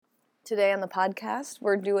Today on the podcast,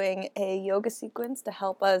 we're doing a yoga sequence to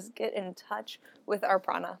help us get in touch with our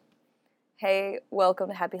prana. Hey, welcome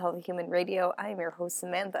to Happy Healthy Human Radio. I am your host,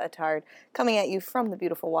 Samantha Attard, coming at you from the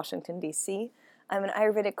beautiful Washington, D.C. I'm an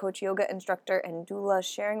Ayurvedic coach, yoga instructor, and doula,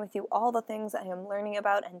 sharing with you all the things I am learning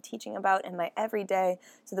about and teaching about in my everyday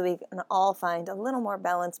so that we can all find a little more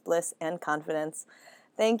balance, bliss, and confidence.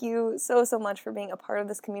 Thank you so much for being a part of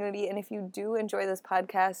this community, and if you do enjoy this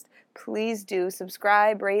podcast, please do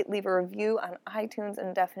subscribe, rate, leave a review on iTunes,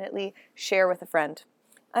 and definitely share with a friend.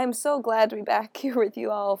 I'm so glad to be back here with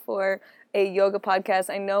you all for a yoga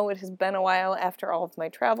podcast. I know it has been a while after all of my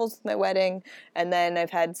travels with my wedding, and then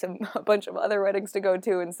I've had a bunch of other weddings to go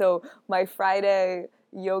to, and so my Friday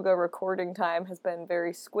yoga recording time has been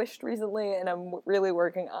very squished recently, and I'm really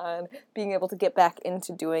working on being able to get back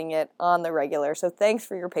into doing it on the regular. So thanks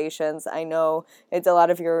for your patience. I know it's a lot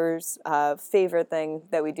of your favorite thing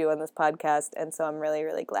that we do on this podcast, and so I'm really,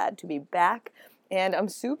 really glad to be back. And I'm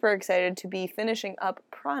super excited to be finishing up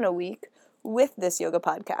Prana Week with this yoga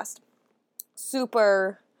podcast.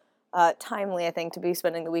 Super timely, I think, to be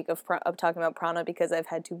spending the week of talking about prana, because I've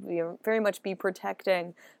had to very much be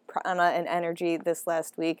protecting prana and energy this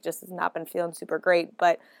last week. Just has not been feeling super great,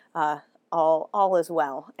 but all is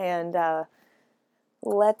well. And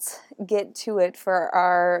let's get to it for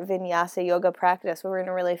our Vinyasa yoga practice. What we're going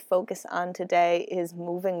to really focus on today is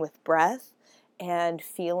moving with breath and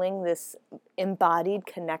feeling this embodied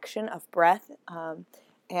connection of breath.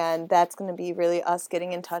 And that's going to be really us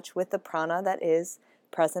getting in touch with the prana that is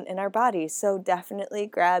present in our bodies. So definitely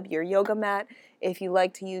grab your yoga mat. If you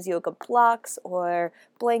like to use yoga blocks or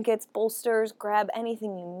blankets, bolsters, grab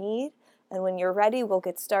anything you need. And when you're ready, we'll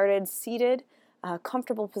get started seated,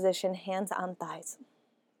 comfortable position, hands on thighs.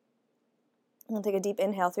 We'll take a deep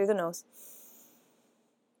inhale through the nose.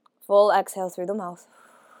 Full exhale through the mouth.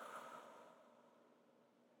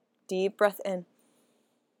 Deep breath in.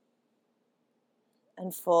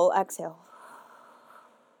 And full exhale.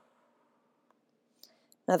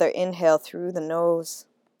 Another inhale through the nose.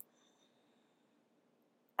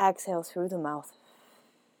 Exhale through the mouth.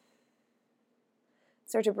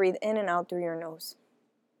 Start to breathe in and out through your nose.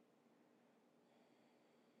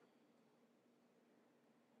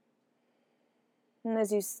 And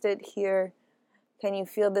as you sit here, can you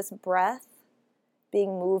feel this breath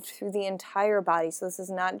being moved through the entire body? So this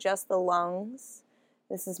is not just the lungs.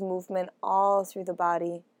 This is movement all through the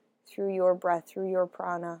body, through your breath, through your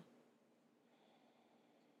prana.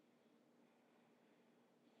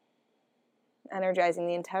 Energizing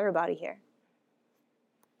the entire body here.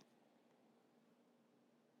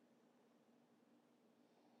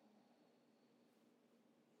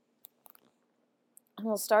 And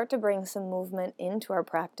we'll start to bring some movement into our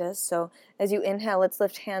practice. So as you inhale, let's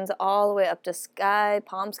lift hands all the way up to sky.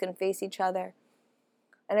 Palms can face each other.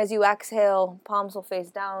 And as you exhale, palms will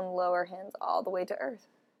face down, lower hands all the way to earth.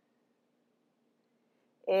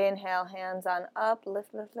 Inhale, hands on up,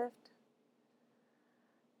 lift, lift, lift.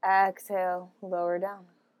 Exhale, lower down.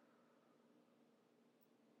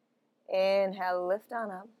 Inhale, lift on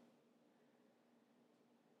up.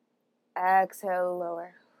 Exhale,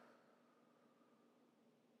 lower.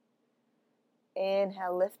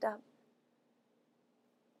 Inhale, lift up.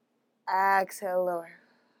 Exhale, lower.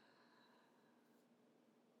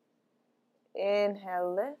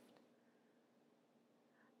 Inhale, lift.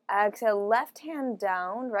 Exhale, left hand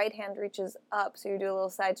down, right hand reaches up, so you do a little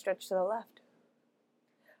side stretch to the left.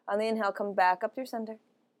 On the inhale, come back up through center.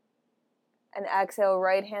 And exhale,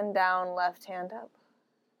 right hand down, left hand up.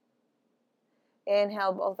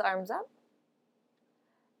 Inhale, both arms up.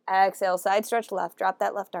 Exhale, side stretch left, drop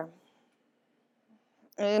that left arm.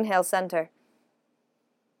 Inhale, center.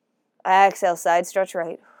 Exhale, side stretch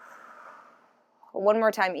right. One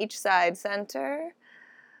more time, each side, center.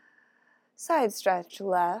 Side stretch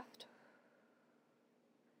left.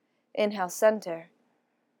 Inhale, center.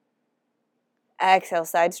 Exhale,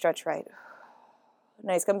 side stretch right.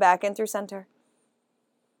 Nice, come back in through center.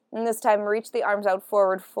 And this time, reach the arms out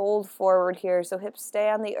forward, fold forward here. So hips stay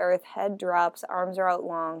on the earth, head drops, arms are out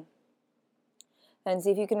long. And see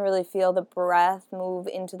if you can really feel the breath move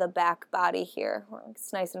into the back body here.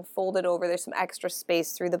 It's nice and folded over. There's some extra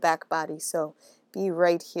space through the back body. So be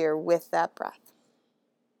right here with that breath.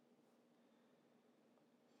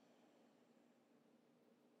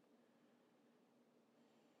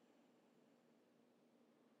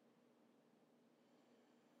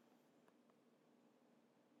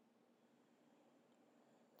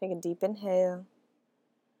 Take a deep inhale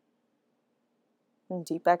and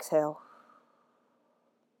deep exhale.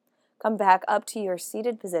 Come back up to your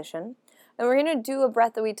seated position. And we're going to do a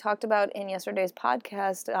breath that we talked about in yesterday's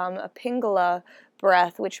podcast, a Pingala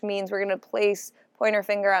breath, which means we're going to place pointer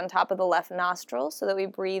finger on top of the left nostril so that we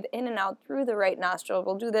breathe in and out through the right nostril.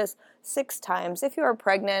 We'll do this 6 times. If you are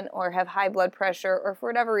pregnant or have high blood pressure, or for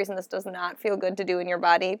whatever reason this does not feel good to do in your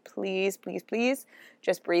body, please, please, please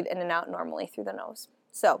just breathe in and out normally through the nose.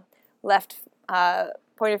 So left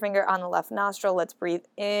pointer finger on the left nostril. Let's breathe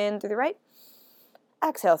in through the right.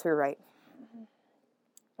 Exhale through right.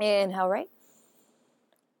 Inhale right.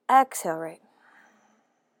 Exhale right.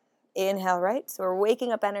 Inhale right. So we're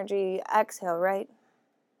waking up energy. Exhale right.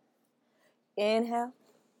 Inhale.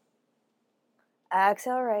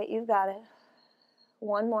 Exhale right. You've got it.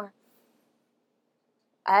 One more.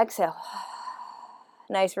 Exhale.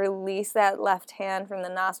 Nice. Release that left hand from the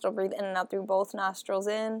nostril. Breathe in and out through both nostrils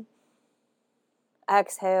in.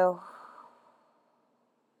 Exhale.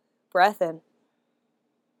 Breath in.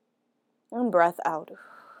 And breath out.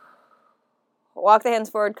 Walk the hands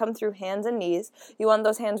forward, come through hands and knees. You want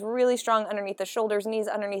those hands really strong underneath the shoulders, knees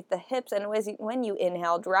underneath the hips, and when you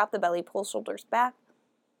inhale, drop the belly, pull shoulders back.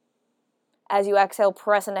 As you exhale,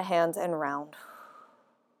 press into hands and round.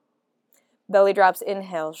 Belly drops,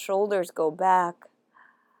 inhale, shoulders go back,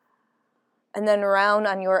 and then round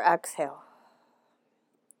on your exhale.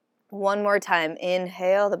 One more time,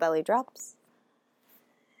 inhale, the belly drops,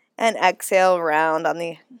 and exhale, round on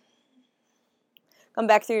the. Come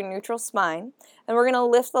back through your neutral spine, and we're going to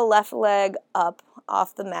lift the left leg up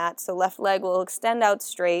off the mat. So left leg will extend out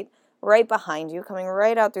straight, right behind you, coming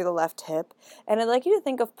right out through the left hip. And I'd like you to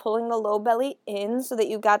think of pulling the low belly in so that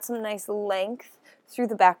you've got some nice length through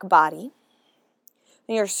the back body.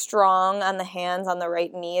 And you're strong on the hands on the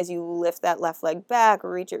right knee as you lift that left leg back,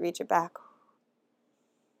 reach it back.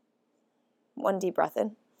 One deep breath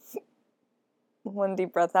in. One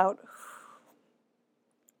deep breath out.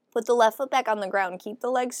 Put the left foot back on the ground. Keep the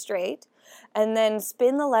leg straight. And then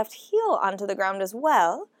spin the left heel onto the ground as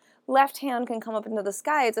well. Left hand can come up into the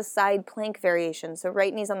sky. It's a side plank variation. So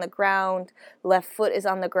right knee's on the ground, left foot is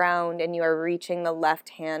on the ground, and you are reaching the left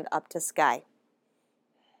hand up to sky.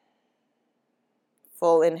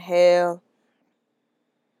 Full inhale.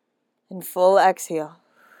 And full exhale.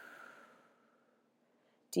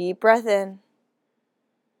 Deep breath in.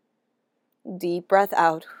 Deep breath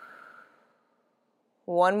out.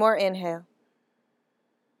 One more inhale.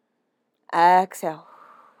 Exhale.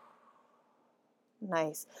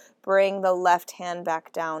 Nice. Bring the left hand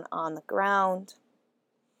back down on the ground.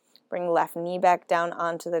 Bring left knee back down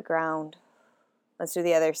onto the ground. Let's do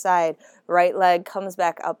the other side. Right leg comes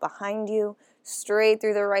back up behind you. Straight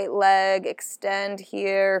through the right leg. Extend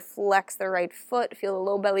here. Flex the right foot. Feel the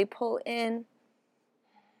low belly pull in.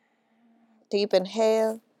 Deep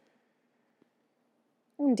inhale.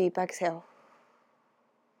 And deep exhale.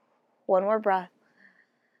 One more breath.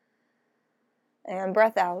 And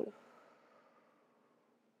breath out.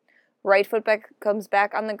 Right foot comes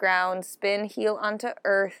back on the ground. Spin heel onto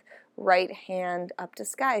earth. Right hand up to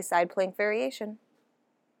sky. Side plank variation.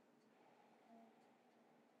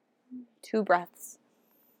 2 breaths.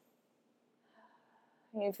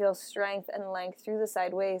 You feel strength and length through the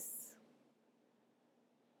side waist.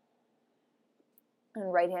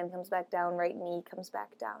 And right hand comes back down. Right knee comes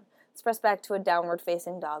back down. Let's press back to a downward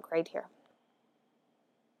facing dog right here.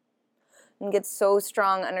 And get so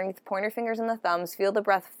strong underneath the pointer fingers and the thumbs. Feel the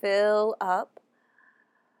breath fill up.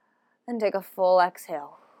 And take a full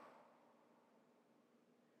exhale.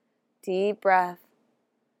 Deep breath.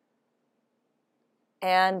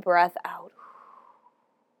 And breath out.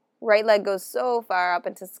 Right leg goes so far up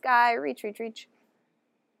into sky. Reach, reach, reach.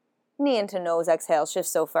 Knee into nose. Exhale. Shift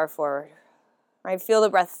so far forward. Right. Feel the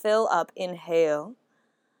breath fill up. Inhale.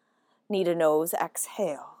 Knee to nose.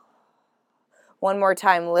 Exhale. One more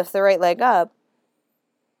time. Lift the right leg up.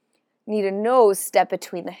 Knee to nose. Step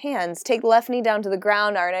between the hands. Take left knee down to the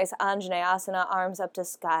ground. Our nice Anjaneyasana. Arms up to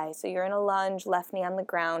sky. So you're in a lunge. Left knee on the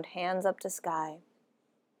ground. Hands up to sky.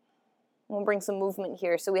 We'll bring some movement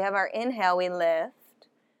here. So we have our inhale. We lift.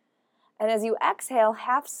 And as you exhale,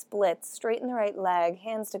 half splits. Straighten the right leg.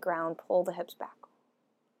 Hands to ground. Pull the hips back.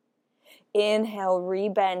 Inhale.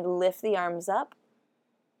 Rebend. Lift the arms up.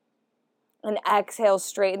 And exhale,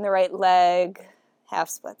 straighten the right leg, half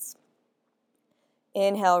splits.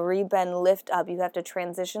 Inhale, rebend, lift up. You have to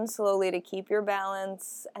transition slowly to keep your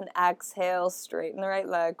balance. And exhale, straighten the right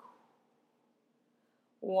leg.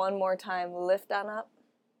 One more time, lift on up.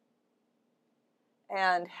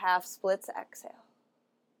 And half splits, exhale.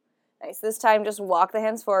 Nice. This time, just walk the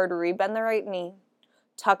hands forward, rebend the right knee.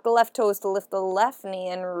 Tuck the left toes to lift the left knee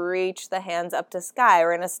and reach the hands up to sky.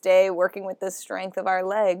 We're going to stay working with the strength of our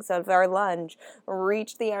legs, of our lunge.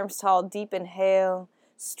 Reach the arms tall, deep inhale.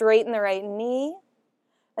 Straighten the right knee.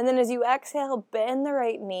 And then as you exhale, bend the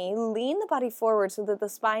right knee, lean the body forward so that the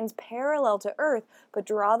spine's parallel to earth, but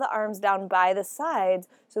draw the arms down by the sides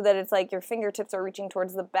so that it's like your fingertips are reaching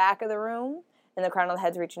towards the back of the room and the crown of the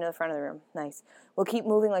head's reaching to the front of the room. Nice. We'll keep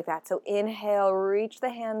moving like that. So inhale, reach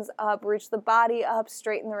the hands up, reach the body up,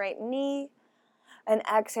 straighten the right knee. And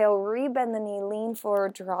exhale, rebend the knee, lean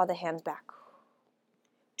forward, draw the hands back.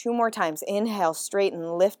 2 more times. Inhale,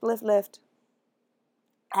 straighten, lift, lift, lift.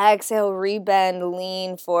 Exhale, rebend,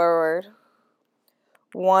 lean forward.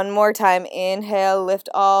 1 more time. Inhale, lift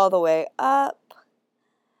all the way up.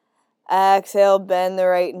 Exhale, bend the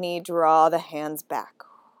right knee, draw the hands back.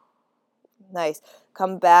 Nice.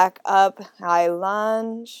 Come back up, high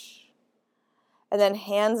lunge. And then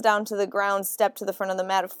hands down to the ground, step to the front of the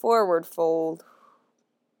mat, forward fold.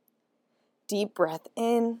 Deep breath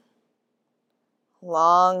in.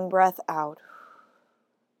 Long breath out.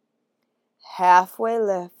 Halfway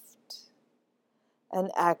lift.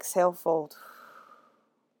 And exhale, fold.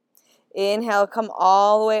 Inhale, come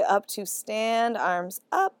all the way up to stand, arms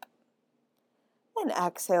up. And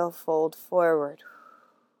exhale, fold forward.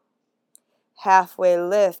 Halfway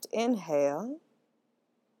lift, inhale.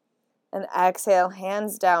 And exhale,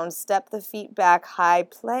 hands down, step the feet back, high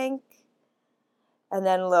plank. And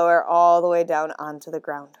then lower all the way down onto the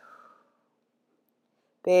ground.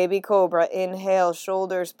 Baby cobra, inhale,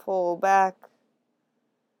 shoulders pull back.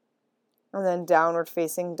 And then downward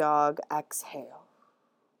facing dog, exhale.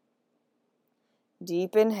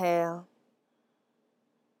 Deep inhale.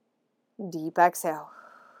 Deep exhale.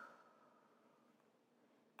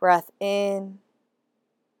 Breath in.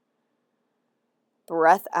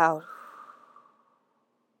 Breath out.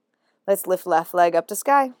 Let's lift left leg up to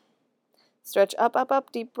sky. Stretch up, up,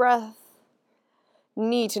 up, deep breath.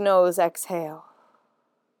 Knee to nose, exhale.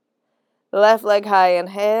 Left leg high,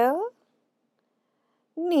 inhale.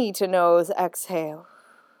 Knee to nose, exhale.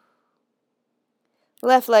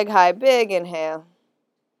 Left leg high, big inhale.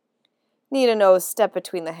 Knee to nose, step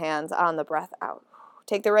between the hands on the breath out.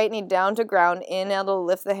 Take the right knee down to ground. Inhale to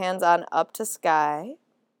lift the hands on up to sky.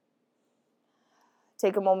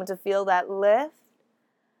 Take a moment to feel that lift.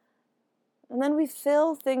 And then we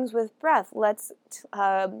fill things with breath. Let's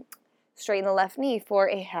straighten the left knee for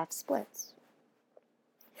a half split.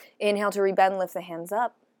 Inhale to rebend, lift the hands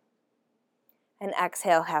up. And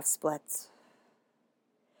exhale, half splits.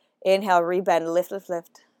 Inhale, rebend, lift, lift,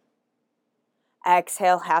 lift.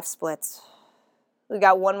 Exhale, half splits. We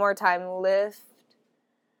got 1 more time. Lift.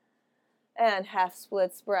 And half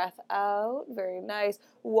splits, breath out. Very nice.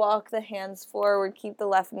 Walk the hands forward. Keep the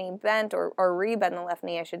left knee bent, or rebend the left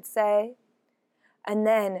knee, I should say. And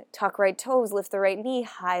then tuck right toes, lift the right knee,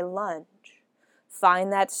 high lunge.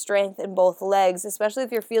 Find that strength in both legs, especially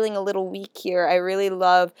if you're feeling a little weak here. I really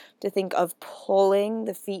love to think of pulling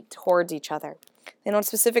the feet towards each other. They don't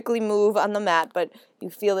specifically move on the mat, but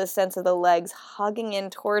you feel this sense of the legs hugging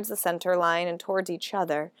in towards the center line and towards each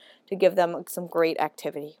other to give them some great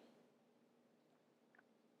activity.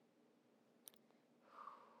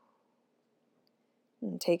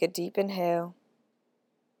 And take a deep inhale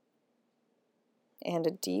and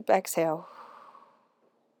a deep exhale.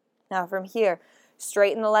 Now from here,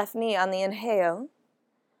 straighten the left knee on the inhale.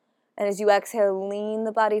 And as you exhale, lean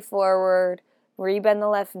the body forward, rebend the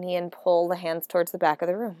left knee, and pull the hands towards the back of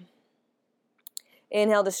the room.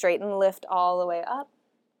 Inhale to straighten, lift all the way up.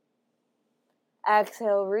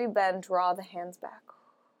 Exhale, rebend, draw the hands back.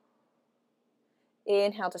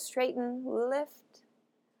 Inhale to straighten, lift.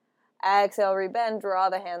 Exhale, rebend, draw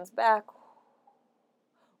the hands back.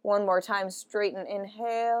 1 more time, straighten,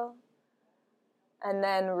 inhale. And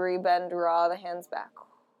then rebend, draw the hands back.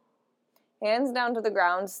 Hands down to the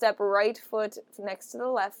ground, step right foot next to the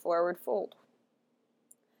left, forward fold.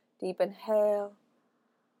 Deep inhale.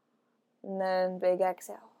 And then big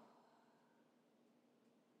exhale.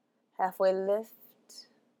 Halfway lift.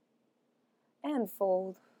 And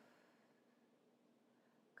fold.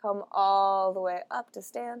 Come all the way up to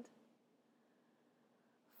stand.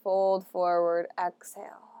 Fold forward,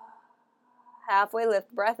 exhale. Halfway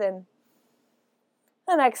lift, breath in.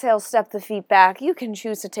 And exhale, step the feet back. You can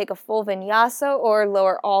choose to take a full vinyasa or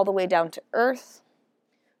lower all the way down to earth.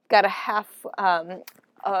 Got a half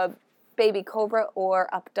a baby cobra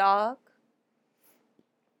or up dog.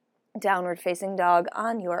 Downward facing dog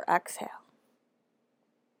on your exhale.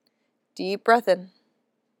 Deep breath in.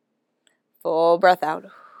 Full breath out.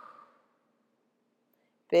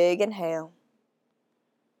 Big inhale.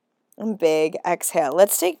 And big exhale.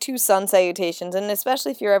 Let's take 2 sun salutations, and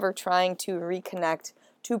especially if you're ever trying to reconnect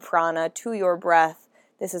to prana, to your breath,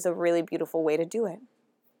 this is a really beautiful way to do it.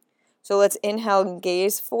 So let's inhale and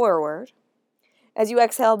gaze forward. As you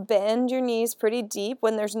exhale, bend your knees pretty deep.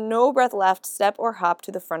 When there's no breath left, step or hop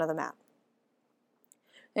to the front of the mat.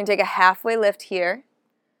 And take a halfway lift here.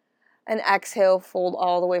 And exhale, fold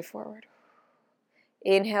all the way forward.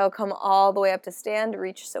 Inhale, come all the way up to stand,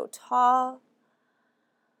 reach so tall.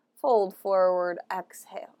 Fold forward,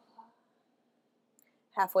 exhale.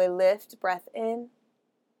 Halfway lift, breath in.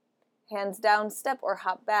 Hands down, step or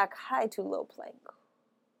hop back, high to low plank.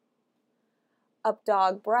 Up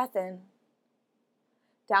dog, breath in.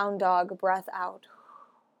 Down dog, breath out.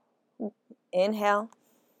 Inhale.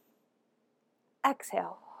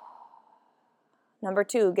 Exhale. Number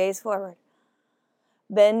 2, gaze forward.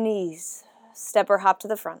 Bend knees. Step or hop to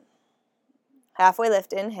the front. Halfway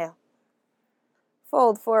lift, inhale.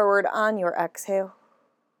 Fold forward on your exhale.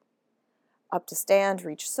 Up to stand,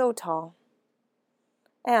 reach so tall.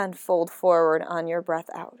 And fold forward on your breath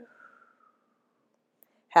out.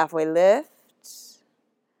 Halfway lift.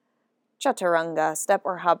 Chaturanga, step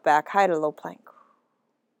or hop back, high to low plank.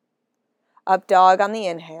 Up dog on the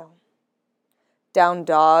inhale. Down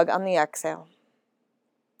dog on the exhale.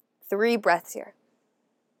 3 breaths here.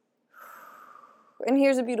 And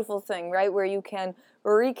here's a beautiful thing, right, where you can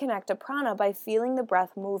reconnect to prana by feeling the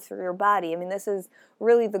breath move through your body. I mean, this is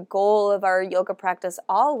really the goal of our yoga practice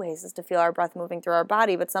always, is to feel our breath moving through our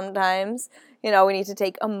body. But sometimes, we need to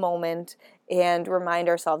take a moment and remind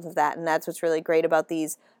ourselves of that. And that's what's really great about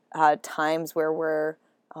these times where we're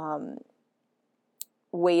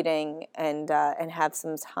waiting and have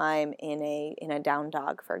some time in a down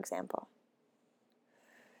dog, for example.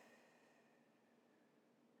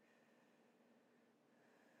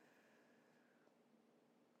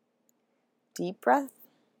 Deep breath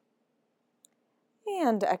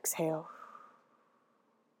and exhale.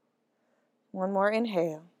 One more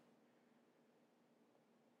inhale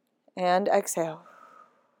and exhale.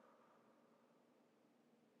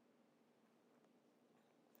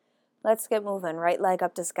 Let's get moving. Right leg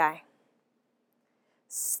up to sky.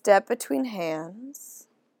 Step between hands.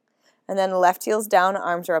 And then left heel's down,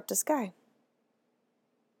 arms are up to sky.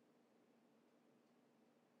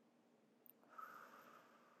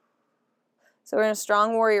 So we're in a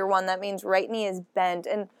strong warrior 1. That means right knee is bent.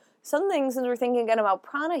 And something, since we're thinking again about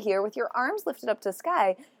prana here, with your arms lifted up to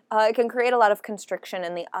sky, it can create a lot of constriction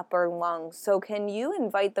in the upper lungs. So can you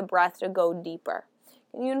invite the breath to go deeper?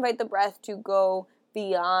 Can you invite the breath to go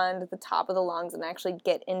beyond the top of the lungs and actually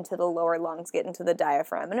get into the lower lungs, get into the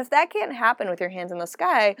diaphragm? And if that can't happen with your hands in the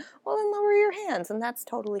sky, well, then lower your hands, and that's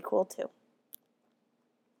totally cool too.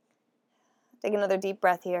 Take another deep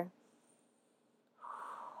breath here.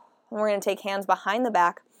 And we're going to take hands behind the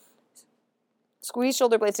back, squeeze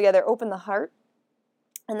shoulder blades together, open the heart,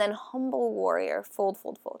 and then humble warrior, fold,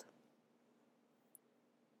 fold, fold.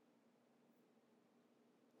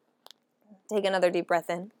 Take another deep breath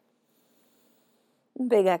in.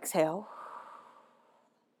 Big exhale.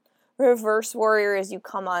 Reverse warrior as you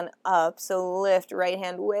come on up. So lift right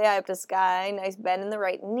hand way up to sky. Nice bend in the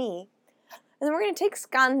right knee. And then we're going to take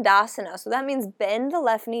Skandasana. So that means bend the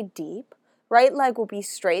left knee deep. Right leg will be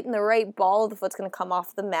straight, and the right ball of the foot's going to come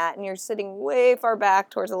off the mat, and you're sitting way far back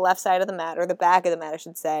towards the left side of the mat, or the back of the mat, I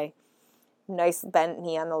should say. Nice bent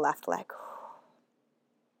knee on the left leg.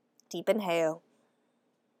 Deep inhale.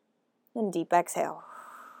 And deep exhale.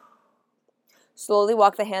 Slowly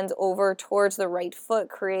walk the hands over towards the right foot.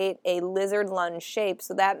 Create a lizard lunge shape.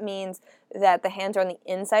 So that means that the hands are on the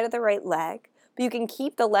inside of the right leg, but you can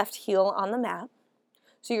keep the left heel on the mat.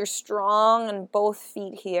 So you're strong on both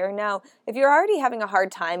feet here. Now, if you're already having a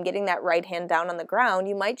hard time getting that right hand down on the ground,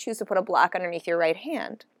 you might choose to put a block underneath your right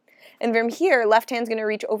hand. And from here, left hand's going to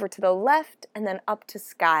reach over to the left and then up to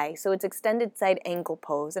sky. So it's extended side ankle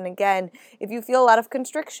pose. And again, if you feel a lot of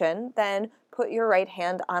constriction, then put your right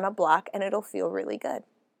hand on a block and it'll feel really good.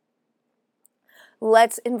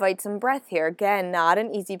 Let's invite some breath here. Again, not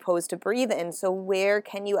an easy pose to breathe in. So where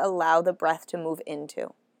can you allow the breath to move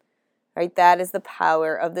into? Right, that is the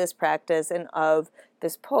power of this practice and of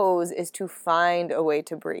this pose, is to find a way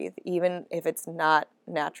to breathe, even if it's not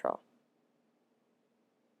natural.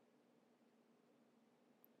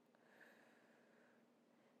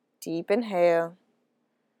 Deep inhale.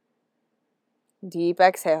 Deep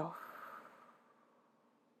exhale.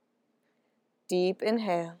 Deep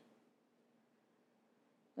inhale.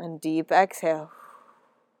 And deep exhale.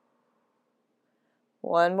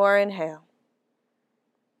 One more inhale.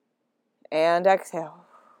 And exhale.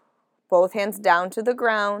 Both hands down to the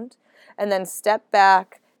ground, and then step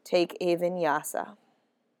back, take a vinyasa.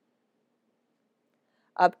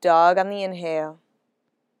 Up dog on the inhale,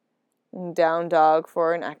 and down dog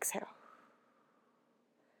for an exhale.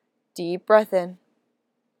 Deep breath in,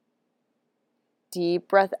 deep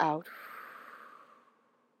breath out.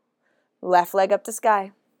 Left leg up to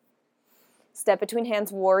sky. Step between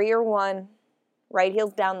hands, warrior one. Right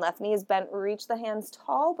heel's down, left knee is bent. Reach the hands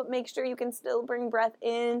tall, but make sure you can still bring breath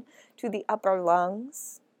in to the upper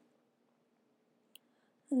lungs.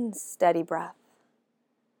 And steady breath.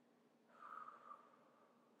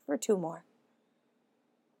 For 2 more.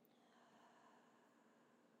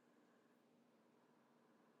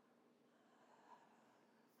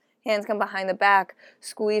 Hands come behind the back.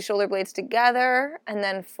 Squeeze shoulder blades together and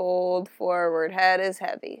then fold forward. Head is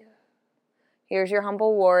heavy. Here's your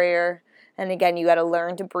humble warrior. And again, you got to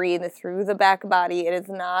learn to breathe through the back body. It is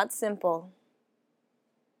not simple.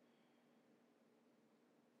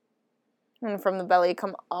 And from the belly,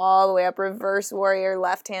 come all the way up. Reverse warrior,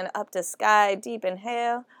 left hand up to sky. Deep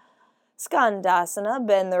inhale. Skandasana,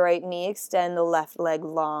 bend the right knee, extend the left leg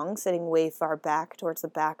long, sitting way far back towards the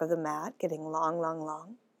back of the mat, getting long, long,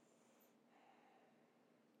 long.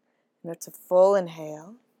 And it's a full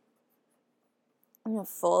inhale. And a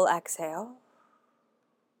full exhale.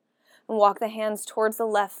 And walk the hands towards the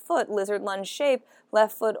left foot, lizard lunge shape,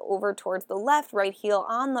 left foot over towards the left, right heel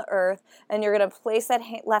on the earth, and you're going to place that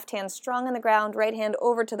left hand strong on the ground, right hand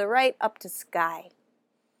over to the right, up to sky.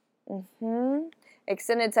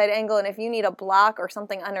 Extended side angle, and if you need a block or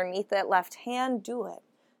something underneath that left hand, do it.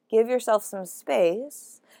 Give yourself some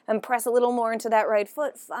space and press a little more into that right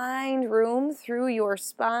foot. Find room through your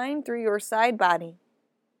spine, through your side body.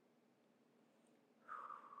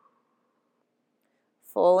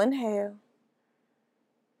 Full inhale.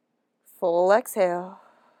 Full exhale.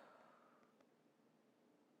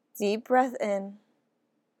 Deep breath in.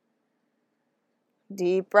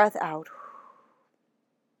 Deep breath out.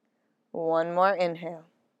 One more inhale.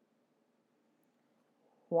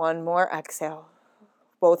 One more exhale.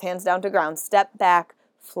 Both hands down to ground. Step back,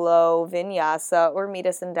 flow, vinyasa, or meet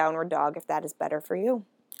us in downward dog if that is better for you.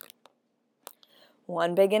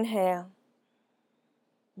 One big inhale.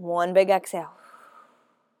 One big exhale.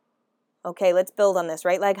 Okay, let's build on this.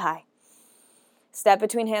 Right leg high. Step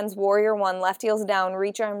between hands, warrior one. Left heel's down,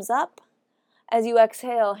 reach arms up. As you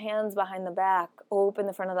exhale, hands behind the back. Open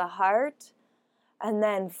the front of the heart. And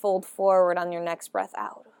then fold forward on your next breath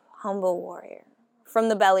out. Humble warrior. From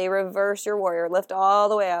the belly, reverse your warrior. Lift all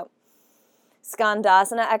the way up.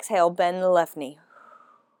 Skandasana, exhale, bend the left knee.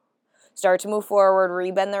 Start to move forward,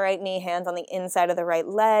 rebend the right knee, hands on the inside of the right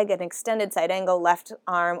leg, an extended side angle, left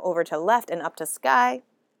arm over to left and up to sky.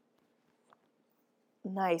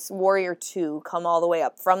 Nice. Warrior two, come all the way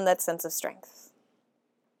up from that sense of strength.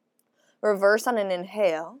 Reverse on an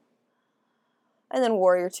inhale. And then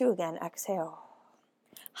warrior two again, exhale.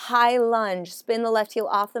 High lunge, spin the left heel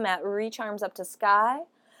off the mat, reach arms up to sky.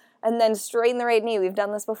 And then straighten the right knee. We've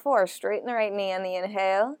done this before. Straighten the right knee on the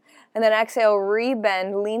inhale. And then exhale,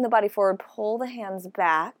 rebend, lean the body forward, pull the hands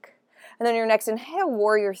back. And then your next inhale,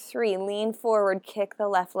 warrior three, lean forward, kick the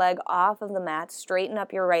left leg off of the mat, straighten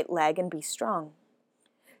up your right leg and be strong.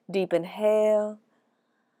 Deep inhale,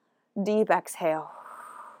 deep exhale.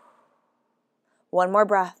 One more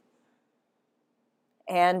breath.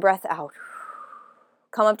 And breath out.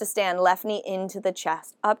 Come up to stand, left knee into the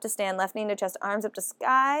chest. Up to stand, left knee into chest, arms up to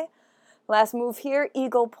sky. Last move here,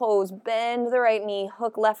 eagle pose. Bend the right knee,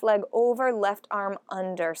 hook left leg over, left arm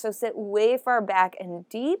under. So sit way far back and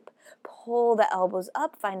deep. Pull the elbows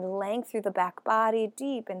up, find length through the back body.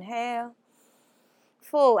 Deep inhale.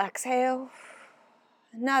 Full exhale.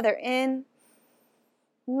 Another in.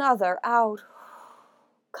 Another out.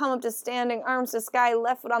 Come up to standing, arms to sky,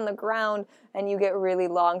 left foot on the ground, and you get really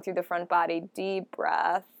long through the front body. Deep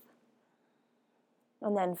breath.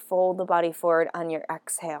 And then fold the body forward on your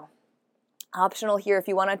exhale. Optional here if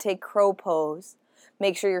you want to take crow pose.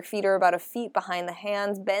 Make sure your feet are about a feet behind the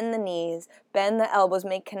hands. Bend the knees, bend the elbows,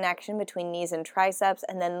 make connection between knees and triceps,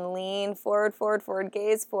 and then lean forward, forward, forward,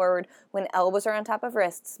 gaze forward. When elbows are on top of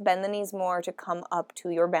wrists, bend the knees more to come up to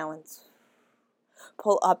your balance.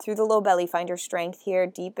 Pull up through the low belly. Find your strength here.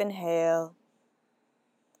 Deep inhale.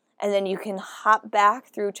 And then you can hop back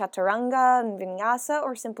through chaturanga and vinyasa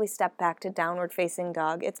or simply step back to downward facing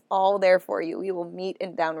dog. It's all there for you. We will meet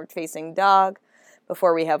in downward facing dog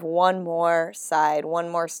before we have one more side, one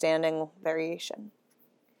more standing variation.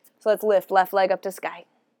 So let's lift left leg up to sky.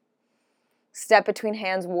 Step between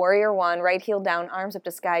hands, warrior one. Right heel down, arms up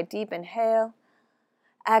to sky. Deep inhale.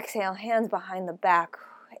 Exhale, hands behind the back.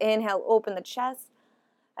 Inhale, open the chest.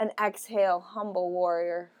 And exhale, humble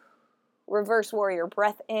warrior. Reverse warrior,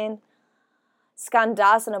 breath in.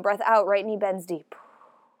 Skandasana, breath out, right knee bends deep.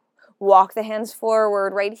 Walk the hands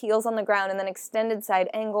forward, right heels on the ground, and then extended side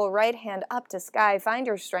angle, right hand up to sky. Find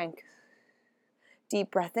your strength. Deep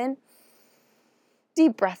breath in.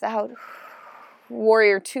 Deep breath out.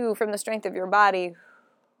 Warrior two from the strength of your body.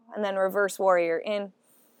 And then reverse warrior in.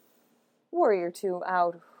 Warrior 2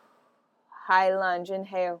 out. High lunge,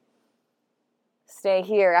 inhale. Stay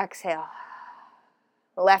here, exhale.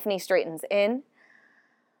 Left knee straightens in.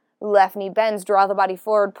 Left knee bends, draw the body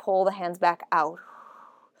forward, pull the hands back out.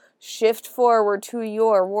 Shift forward to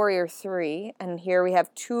your warrior 3, and here we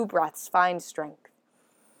have 2 breaths. Find strength.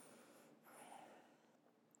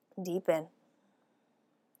 Deep in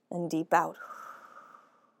and deep out.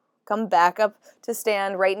 Come back up to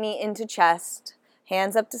stand, right knee into chest,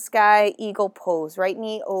 hands up to sky, eagle pose, right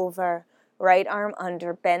knee over, right arm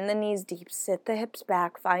under, bend the knees deep, sit the hips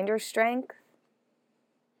back, find your strength.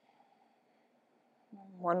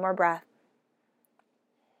 One more breath.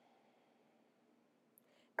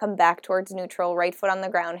 Come back towards neutral, right foot on the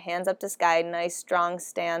ground, hands up to sky, nice strong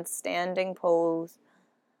stance, standing pose.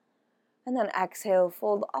 And then exhale,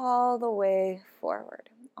 fold all the way forward,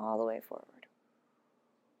 all the way forward.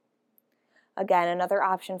 Again, another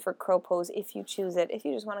option for crow pose if you choose it. If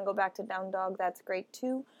you just want to go back to down dog, that's great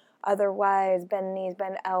too. Otherwise, bend knees,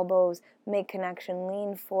 bend elbows, make connection,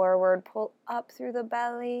 lean forward, pull up through the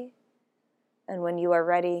belly. And when you are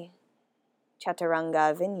ready,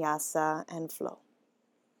 Chaturanga, Vinyasa, and flow.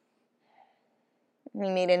 We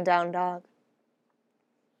meet in down dog.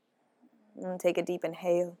 And take a deep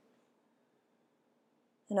inhale.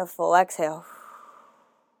 And a full exhale.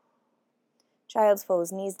 Child's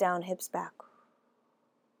pose, knees down, hips back.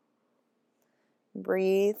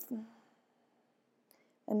 Breathe.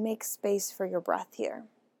 And make space for your breath here.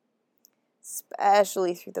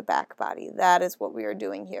 Especially through the back body. That is what we are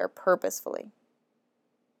doing here purposefully.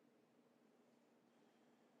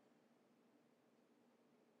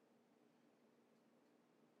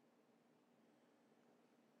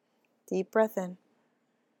 Deep breath in.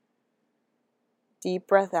 Deep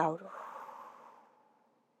breath out.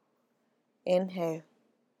 Inhale.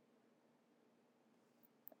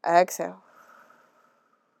 Exhale.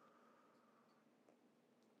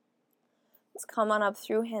 Let's come on up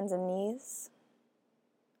through hands and knees.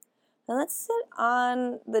 And let's sit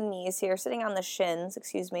on the knees here, sitting on the shins,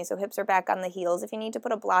 so hips are back on the heels. If you need to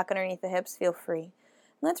put a block underneath the hips, feel free. And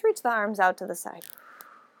let's reach the arms out to the side.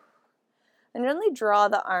 And gently draw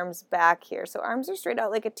the arms back here. So arms are straight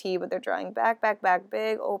out like a T, but they're drawing back, back, back,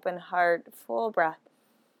 big open heart, full breath.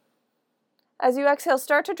 As you exhale,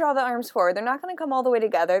 start to draw the arms forward. They're not going to come all the way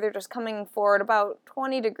together. They're just coming forward about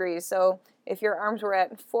 20 degrees. So if your arms were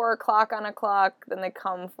at 4 o'clock on a clock, then they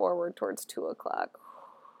come forward towards 2 o'clock.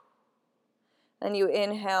 Then you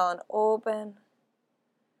inhale and open,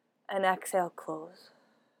 and exhale, close.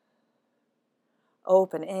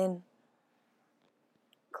 Open, in.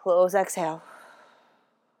 Close, exhale.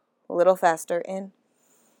 A little faster, in,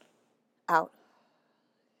 out,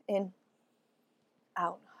 in,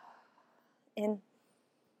 out. In,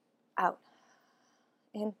 out,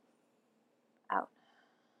 in, out,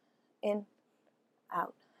 in,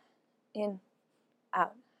 out, in,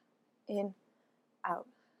 out, in, out,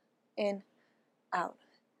 in, out,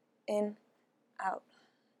 in, out,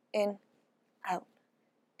 in, out,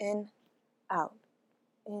 in, out,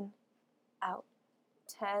 in, out.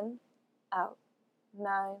 10, out,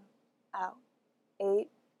 9, out, 8,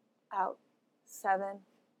 out, 7,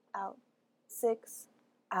 out, 6,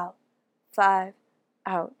 out. 5,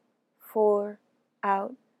 out, 4,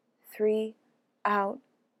 out, 3, out,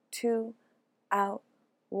 2, out,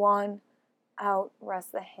 1, out.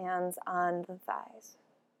 Rest the hands on the thighs.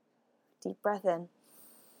 Deep breath in.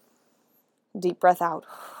 Deep breath out.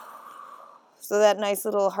 So that nice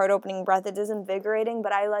little heart-opening breath, it is invigorating,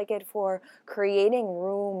 but I like it for creating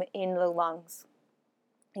room in the lungs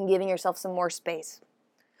and giving yourself some more space.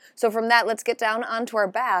 So from that, let's get down onto our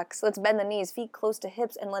backs. Let's bend the knees, feet close to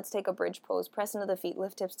hips, and let's take a bridge pose. Press into the feet,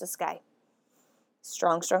 lift hips to sky.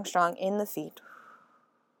 Strong, strong, strong in the feet.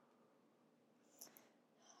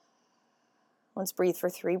 Let's breathe for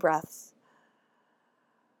 3 breaths.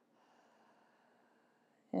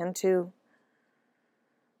 And 2.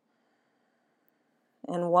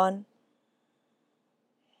 And 1.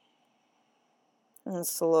 And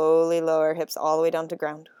slowly lower hips all the way down to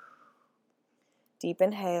ground. Deep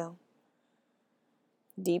inhale.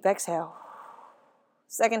 Deep exhale.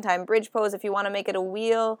 Second time, bridge pose. If you want to make it a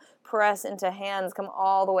wheel, press into hands, come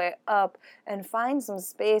all the way up, and find some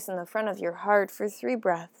space in the front of your heart for 3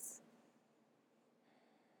 breaths.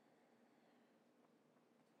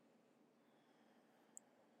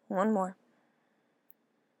 One more.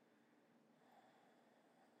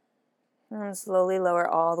 And slowly lower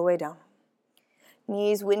all the way down.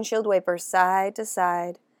 Knees, windshield wiper, side to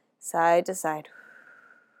side, side to side.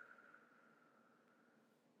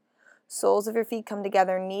 Soles of your feet come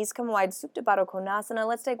together, knees come wide, Supta Baddha Konasana.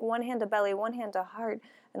 Let's take one hand to belly, one hand to heart,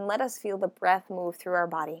 and let us feel the breath move through our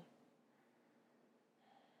body.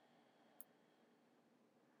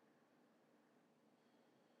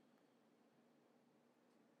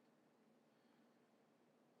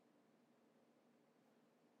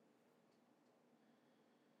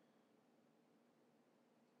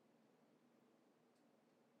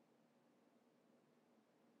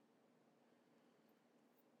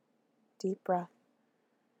 Deep breath.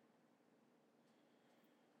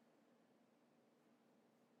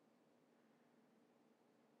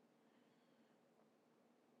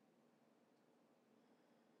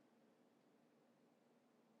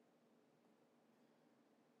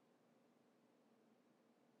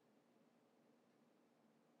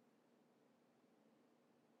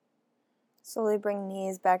 Slowly bring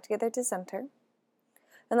knees back together to center.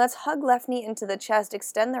 And let's hug left knee into the chest,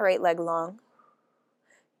 extend the right leg long.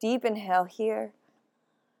 Deep inhale here.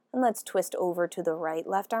 And let's twist over to the right.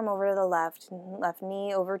 Left arm over to the left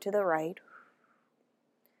knee over to the right.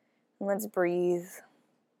 And let's breathe.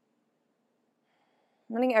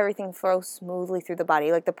 Letting everything flow smoothly through the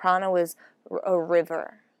body, like the prana was a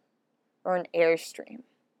river or an airstream.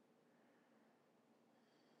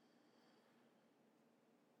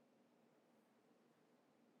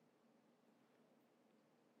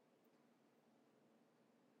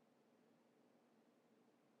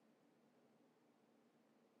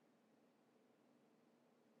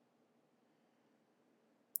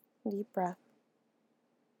 Deep breath.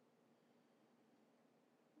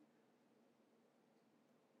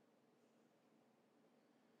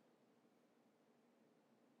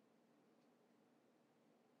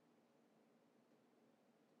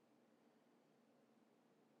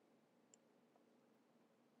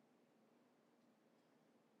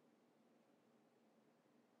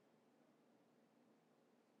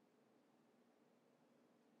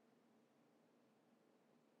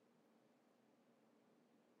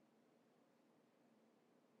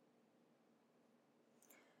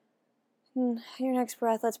 Your next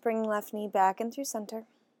breath, let's bring left knee back in through center.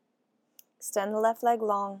 Extend the left leg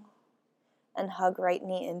long and hug right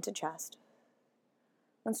knee into chest.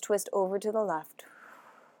 Let's twist over to the left.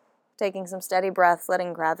 Taking some steady breaths,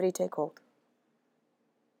 letting gravity take hold.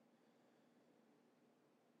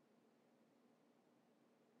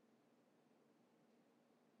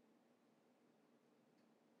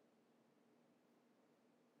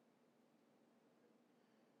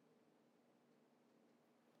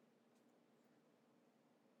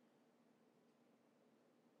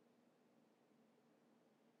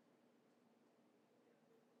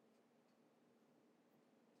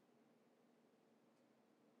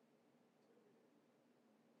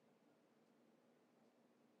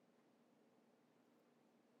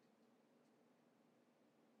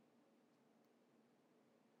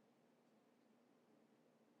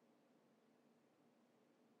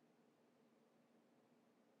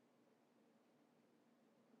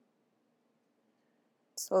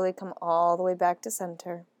 Slowly come all the way back to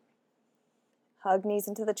center. Hug knees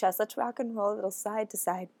into the chest. Let's rock and roll a little side to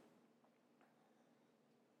side.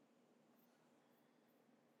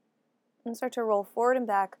 And start to roll forward and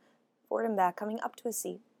back, coming up to a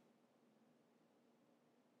seat.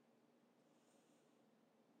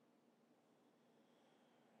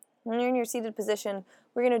 When you're in your seated position,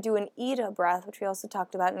 we're going to do an Ida breath, which we also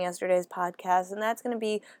talked about in yesterday's podcast, and that's going to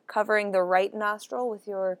be covering the right nostril with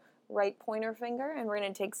your right pointer finger, and we're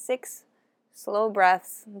going to take 6 slow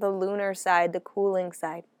breaths, the lunar side, the cooling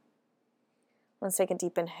side. Let's take a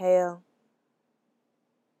deep inhale,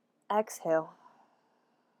 exhale,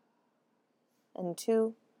 and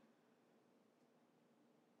 2,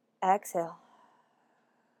 exhale,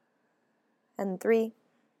 and 3,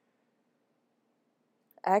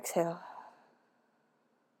 exhale,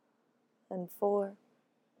 and 4,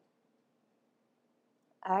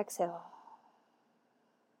 exhale,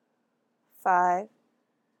 5,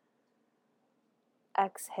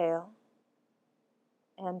 exhale,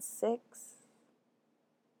 and 6,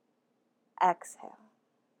 exhale.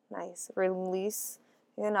 Nice. Release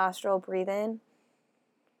your nostril, breathe in,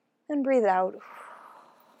 and breathe out.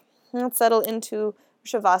 Let's settle into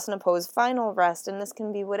Shavasana pose, final rest, and this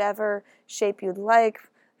can be whatever shape you'd like.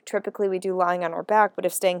 Typically we do lying on our back, but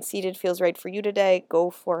if staying seated feels right for you today, go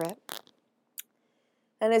for it.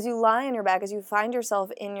 And as you lie on your back, as you find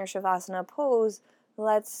yourself in your Shavasana pose,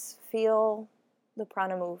 let's feel the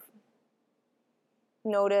prana move.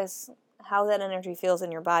 Notice how that energy feels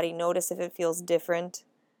in your body. Notice if it feels different,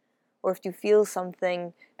 or if you feel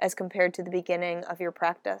something as compared to the beginning of your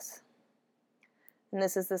practice. And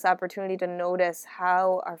this is this opportunity to notice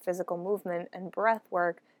how our physical movement and breath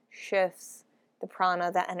work shifts the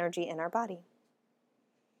prana, the energy in our body.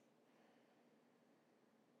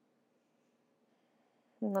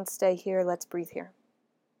 And let's stay here. Let's breathe here.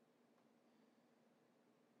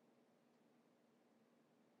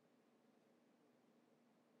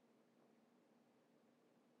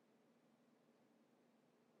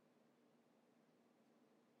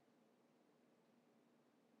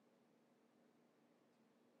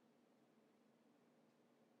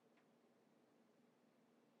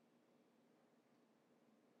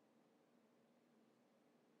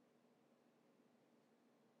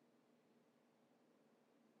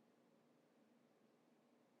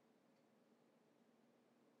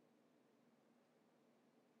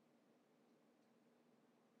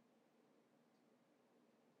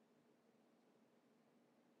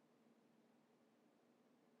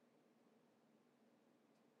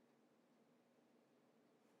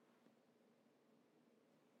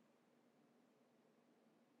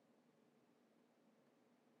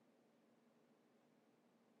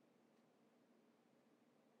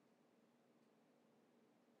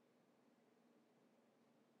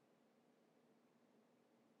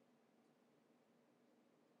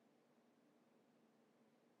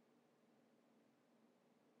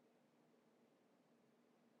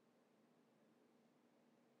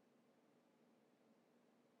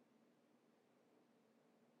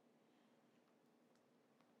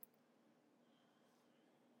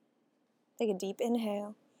 Take a deep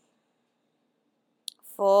inhale.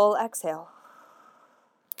 Full exhale.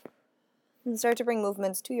 And start to bring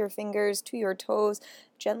movements to your fingers, to your toes.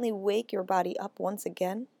 Gently wake your body up once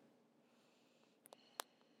again.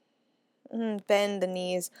 Bend the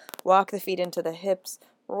knees, walk the feet into the hips,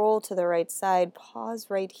 roll to the right side. Pause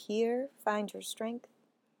right here. Find your strength.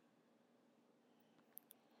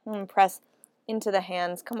 And press into the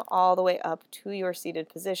hands. Come all the way up to your seated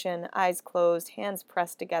position. Eyes closed, hands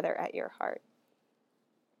pressed together at your heart.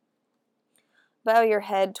 Bow your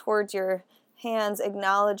head towards your hands,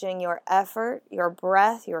 acknowledging your effort, your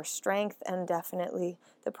breath, your strength, and definitely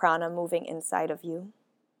the prana moving inside of you.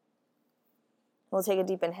 We'll take a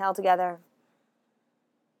deep inhale together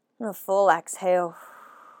and a full exhale.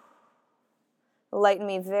 Lighten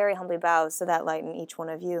me very humbly bow so that lighten each one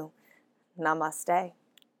of you. Namaste.